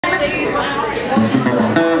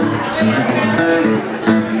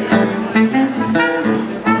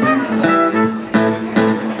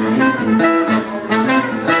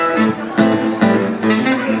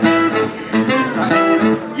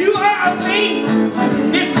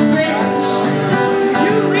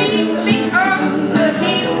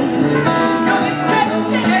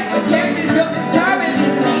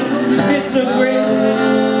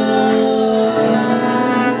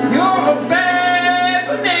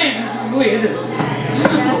with a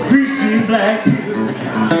greasy black pill.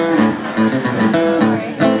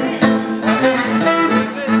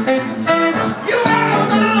 You all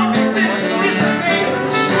belong to this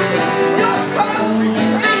Grinch. Your heart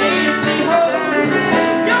is the hole.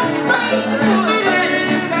 Your brain is full of Spanish.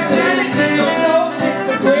 You got panic in your soul,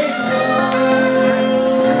 Mr. Grinch.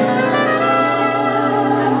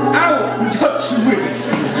 I won't touch you with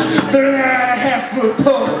the 9.5-foot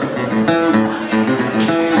pole.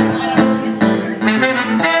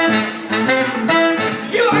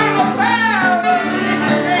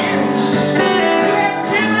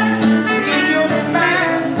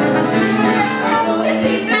 I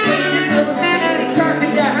take the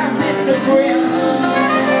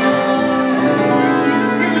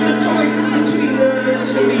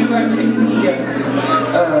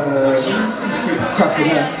seasick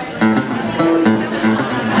crocodile.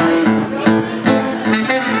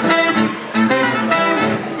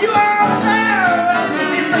 You are proud,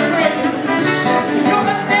 Mr. Grinch. Your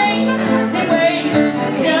name's the way to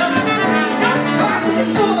scum. Your heart is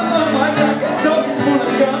full of myself, your soul is full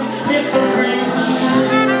of gum, Mr. Grinch.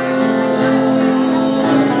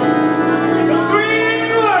 The three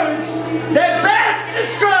words that best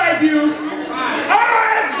describe you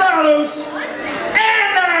follows,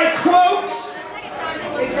 and I quote,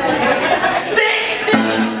 stink,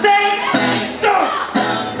 stink, stink, stunk.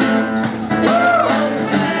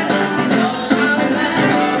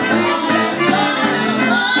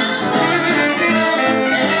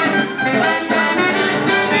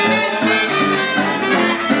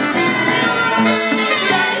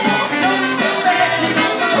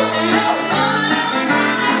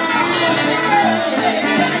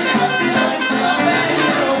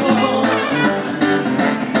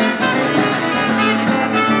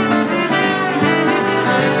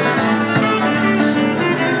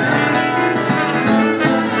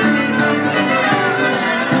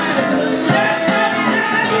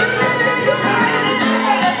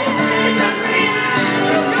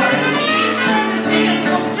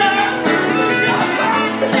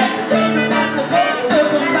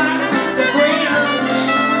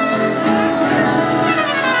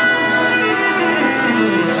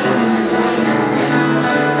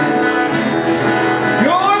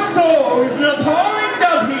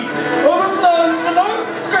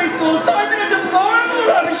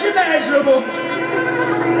 Imaginable,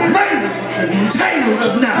 mangled and tangled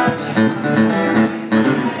of knots.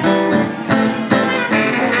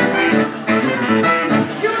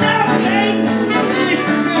 You know he ain't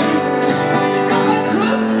Mr. Grinch. You're a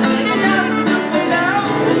cook, it's not super now.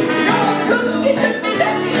 You're a cook, it's a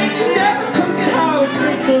detective, and you never cook at house,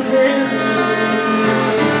 Mr. Grinch.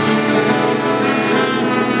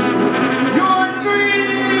 You're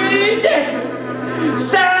 3 decades,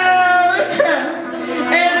 sauerkraut,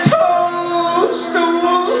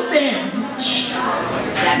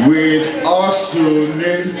 with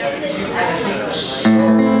arsenic.